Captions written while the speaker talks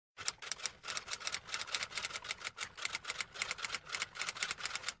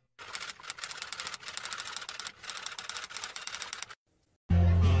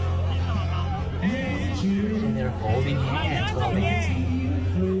holding hands while dancing.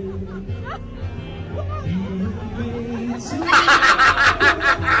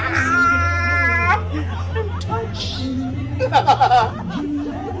 I'm touched.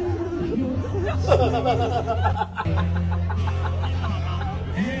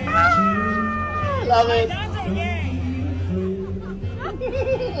 Love it.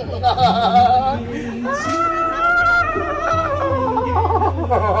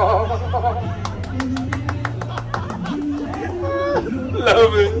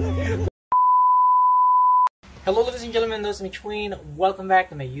 Love it. Hello ladies and gentlemen, those in between, welcome back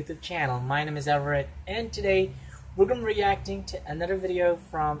to my YouTube channel. My name is Everett and today we're going to be reacting to another video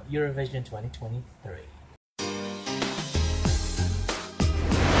from Eurovision 2023.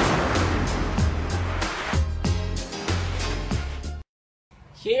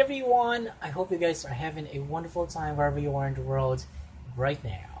 Hey everyone, I hope you guys are having a wonderful time wherever you are in the world right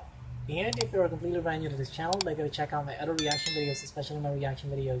now. And if you're completely brand new to this channel, like to check out my other reaction videos, especially my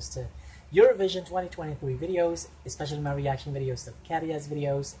reaction videos to Eurovision 2023 videos, especially my reaction videos to Käärijä's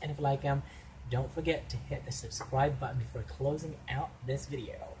videos. And if you like them, don't forget to hit the subscribe button before closing out this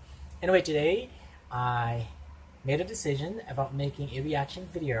video. Anyway, today I made a decision about making a reaction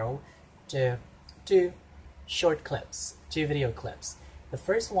video to two short clips, two video clips. The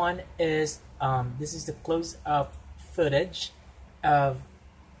first one is, this is the close-up footage of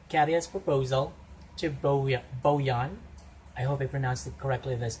Käärijä's proposal to Bojan. I hope I pronounced it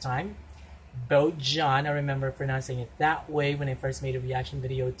correctly this time. Bojan, I remember pronouncing it that way when I first made a reaction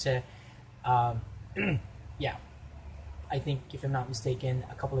video to, yeah, I think if I'm not mistaken,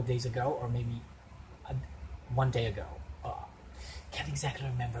 a couple of days ago, or maybe one day ago. Can't exactly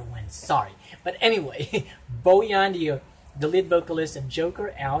remember when, sorry. But anyway, Bojan, the lead vocalist of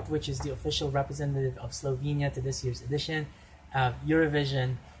Joker Out, which is the official representative of Slovenia to this year's edition of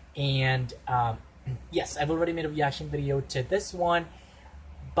Eurovision. And yes, I've already made a reaction video to this one,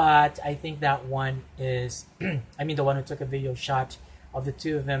 but I think that one is, I mean the one who took a video shot of the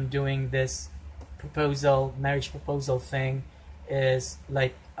two of them doing this proposal, marriage proposal thing, is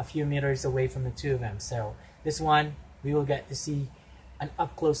like a few meters away from the two of them. So this one, we will get to see an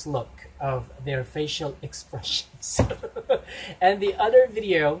up-close look of their facial expressions. And the other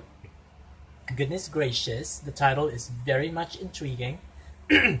video, goodness gracious, the title is very much intriguing.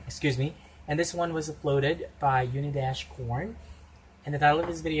 Excuse me. And this one was uploaded by Unicorn. And the title of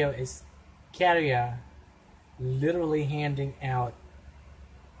this video is Käärijä literally handing out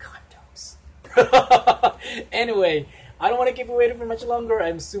condoms. Anyway, I don't want to keep you waiting for much longer.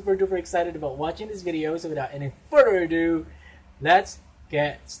 I'm super duper excited about watching this video. So without any further ado, let's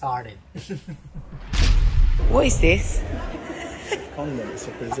get started. What is this? Condom, it's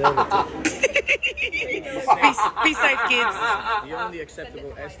a preservative. Be safe, kids. The only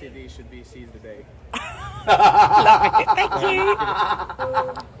acceptable STD should be seize the day. Love it. Thank you.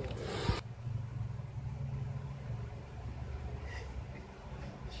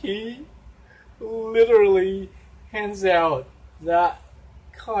 He literally hands out that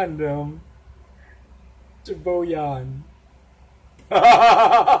condom to Bojan.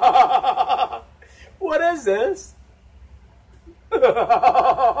 What is this?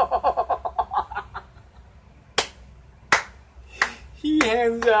 He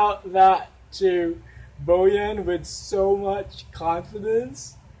hands out that to Bojan with so much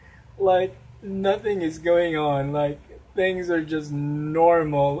confidence, like nothing is going on, like things are just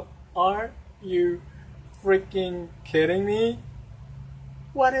normal. Are you freaking kidding me?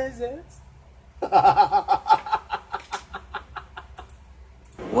 What is this?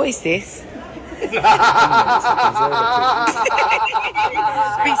 What is this? Be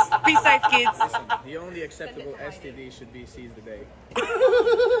safe, kids. The only acceptable STD should be seize the day.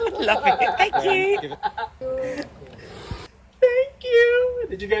 Love it. Thank you. Thank you.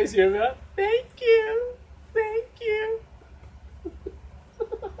 Did you guys hear that? Thank you. Thank you.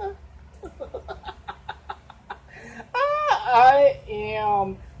 I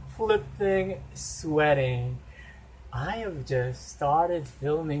am flipping sweating. I have just started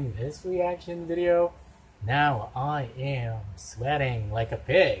filming this reaction video. Now I am sweating like a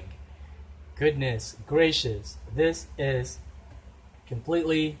pig. Goodness gracious, this is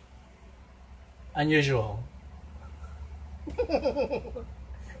completely unusual.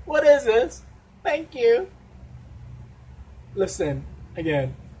 What is this? Thank you. Listen,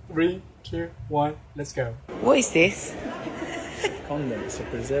 again. 3, 2, 1, let's go. What is this? Condom, it's a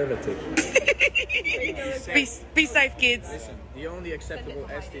preservative. Be safe, kids. Listen, the only acceptable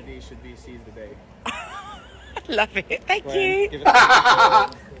STD should be seize the day. Love it. Thank you.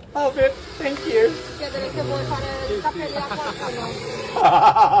 Love it. Thank you.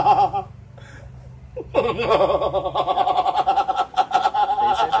 Stay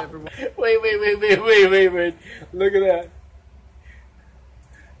safe, everyone. Wait. Look at that.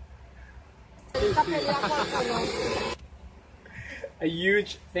 A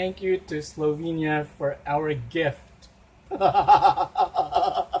huge thank you to Slovenia for our gift.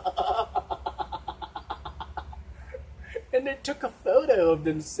 And they took a photo of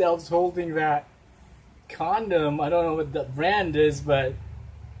themselves holding that condom. I don't know what the brand is, but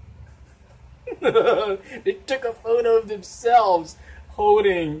they took a photo of themselves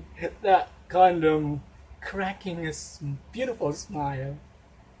holding that condom, cracking a beautiful smile.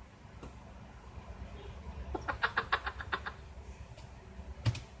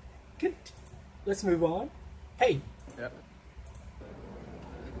 Good. Let's move on. Hey. Yep.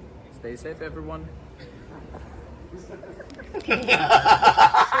 Stay safe, everyone.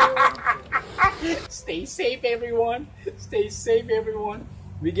 Stay safe, everyone. Stay safe, everyone.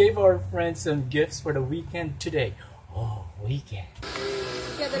 We gave our friends some gifts for the weekend today. Oh, weekend.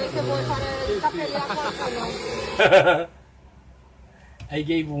 I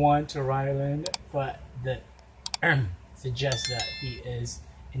gave one to Ryland, but the suggests that he is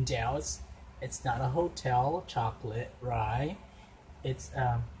in Dallas. It's not a hotel chocolate, right? It's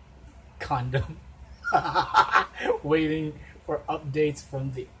condom. Waiting for updates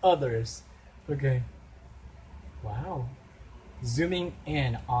from the others. Okay. Wow. Zooming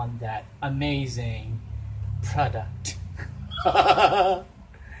in on that amazing product.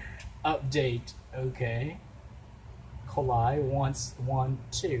 Update. Okay. Collide wants 1,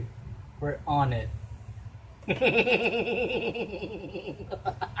 2. We're on it.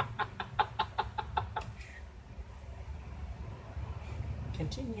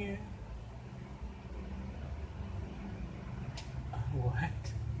 Continue. What?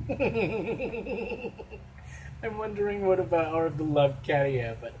 I'm wondering what about our beloved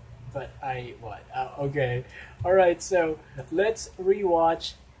Käärijä, but okay. Alright, so let's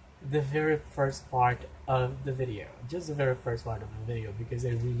rewatch the very first part of the video. Just the very first part of the video, because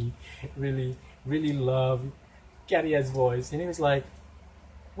I really love Käärijä's voice. And he was like,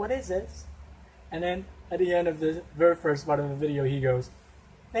 what is this? And then at the end of the very first part of the video, he goes,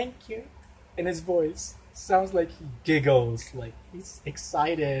 thank you. And his voice sounds like he giggles, like he's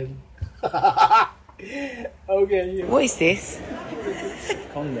excited. Okay. What is this?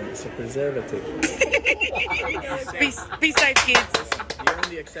 Condom, it's a preservative. Be safe, kids. The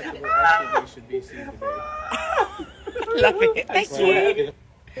only acceptable STD should be seen today. Love it. Thank you.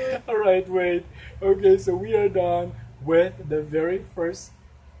 Alright, wait. Okay, so we are done with the very first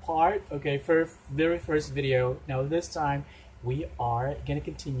part. Okay, very first video. Now this time we are gonna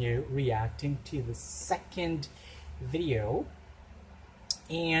continue reacting to the second video,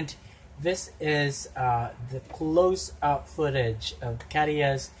 and this is the close-up footage of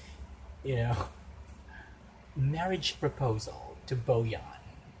Käärijä's, marriage proposal to Bojan.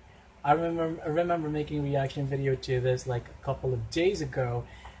 I remember making a reaction video to this like a couple of days ago,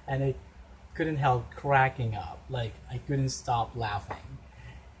 and I couldn't help cracking up. Like, I couldn't stop laughing.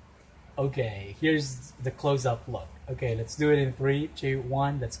 Okay, here's the close-up look. Okay, let's do it in 3, 2,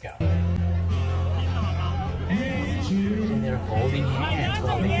 1, let's go. And they're holding hands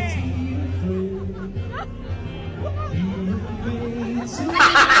while dancing.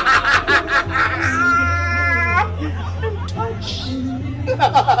 I'm touched.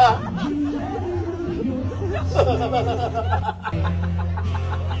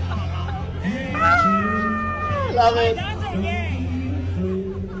 Love it.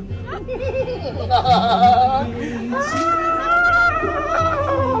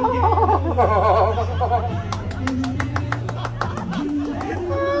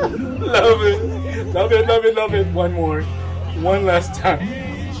 Love it. One more. One last time.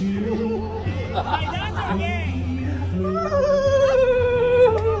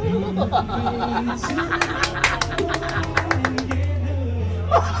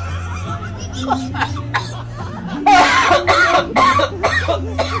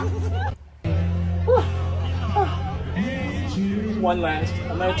 One last.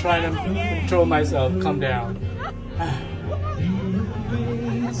 I'm not trying to control myself. Calm down.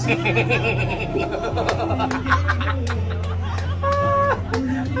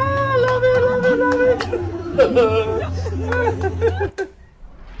 Love it.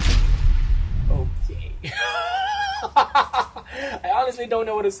 Okay. I honestly don't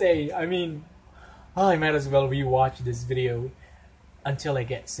know what to say. I mean, I might as well rewatch this video until I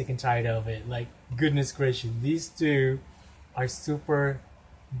get sick and tired of it. Like, goodness gracious, these two are super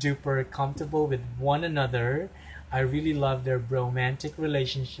duper comfortable with one another. I really love their romantic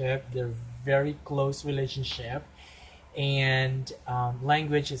relationship, their very close relationship, and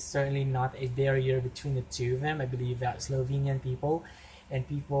language is certainly not a barrier between the two of them. I believe that Slovenian people and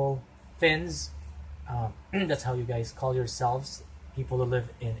people, Finns, that's how you guys call yourselves, people who live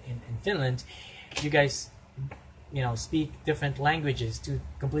in Finland, you guys, you know, speak different languages, two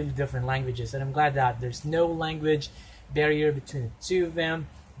completely different languages, and I'm glad that there's no language barrier between the two of them.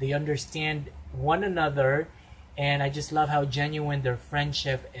 They understand one another, and I just love how genuine their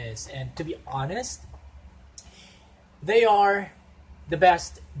friendship is. And to be honest, they are the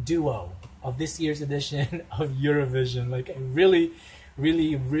best duo of this year's edition of Eurovision. Like, I really,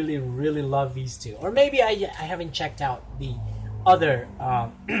 really, really, really love these two. Or maybe I haven't checked out the other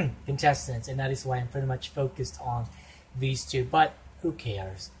contestants, and that is why I'm pretty much focused on these two. But who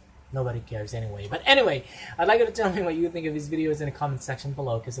cares? Nobody cares anyway. But anyway, I'd like you to tell me what you think of these videos in the comment section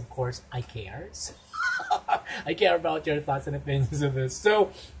below, because of course I care. I care about your thoughts and opinions of this.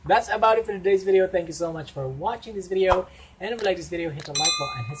 So that's about it for today's video. Thank you so much for watching this video. And if you like this video, hit the like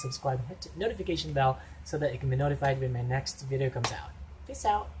button, hit subscribe, and hit the notification bell so that you can be notified when my next video comes out. Peace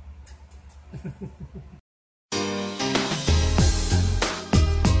out.